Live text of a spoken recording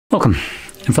Welcome.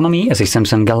 In front of me is a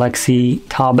Samsung Galaxy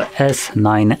Tab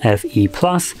S9 FE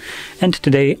Plus, and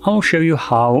today I'll show you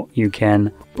how you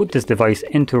can put this device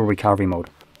into recovery mode.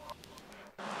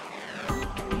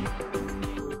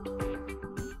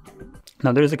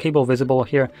 Now there is a cable visible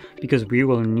here because we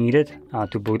will need it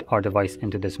to boot our device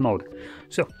into this mode.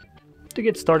 So to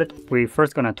get started, we're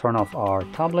first going to turn off our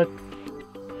tablet.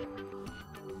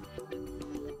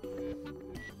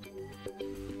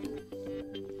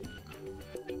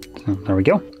 So there we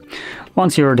go.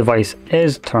 Once your device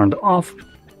is turned off,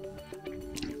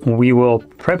 we will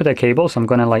prep the cable. So I'm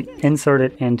going to insert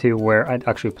it into where it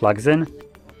actually plugs in,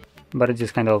 but it's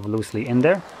just kind of loosely in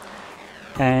there.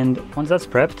 And once that's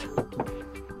prepped,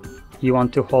 you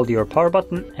want to hold your power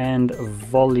button and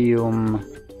volume,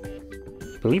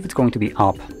 I believe it's going to be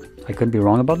up. I could be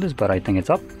wrong about this, but I think it's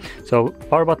up. So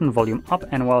power button, volume up,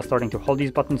 and while starting to hold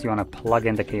these buttons, you want to plug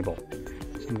in the cable.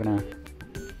 So I'm gonna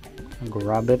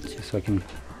grab it just so I can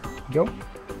go,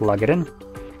 plug it in.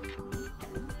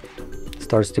 It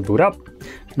starts to boot up.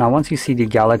 Now once you see the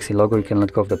Galaxy logo, you can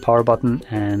let go of the power button,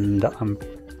 and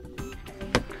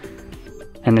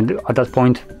then at that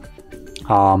point,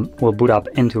 we'll boot up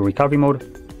into recovery mode.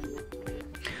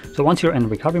 So once you're in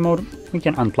recovery mode, we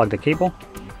can unplug the cable.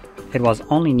 It was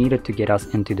only needed to get us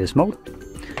into this mode.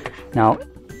 Now,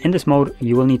 in this mode,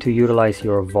 you will need to utilize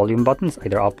your volume buttons,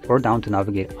 either up or down, to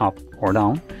navigate up or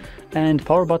down. And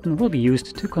power button will be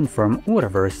used to confirm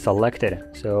whatever is selected.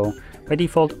 So by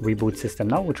default, reboot system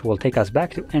now, which will take us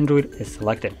back to Android, is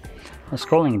selected. Now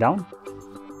scrolling down,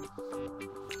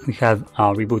 we have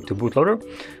reboot to bootloader,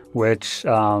 which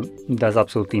does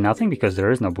absolutely nothing because there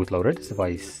is no bootloader. This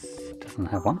device doesn't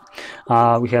have one.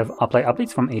 We have apply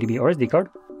updates from ADB or SD card,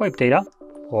 wipe data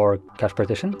or cache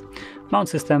partition, mount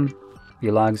system,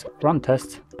 view logs, run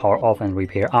tests, power off, and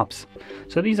repair apps.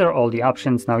 So these are all the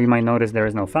options. Now you might notice there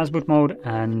is no fast boot mode,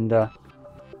 and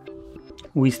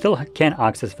we still can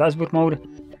access fast boot mode,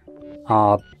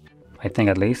 I think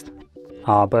at least,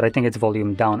 but I think it's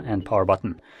volume down and power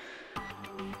button.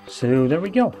 So there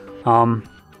we go. I'm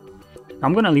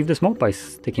going to leave this mode by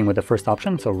sticking with the first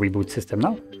option, so reboot system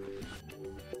now.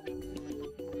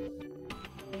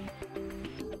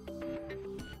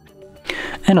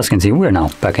 And as you can see, we're now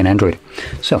back in Android.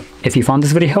 So if you found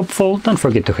this video helpful, don't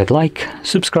forget to hit like,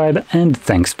 subscribe, and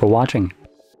thanks for watching.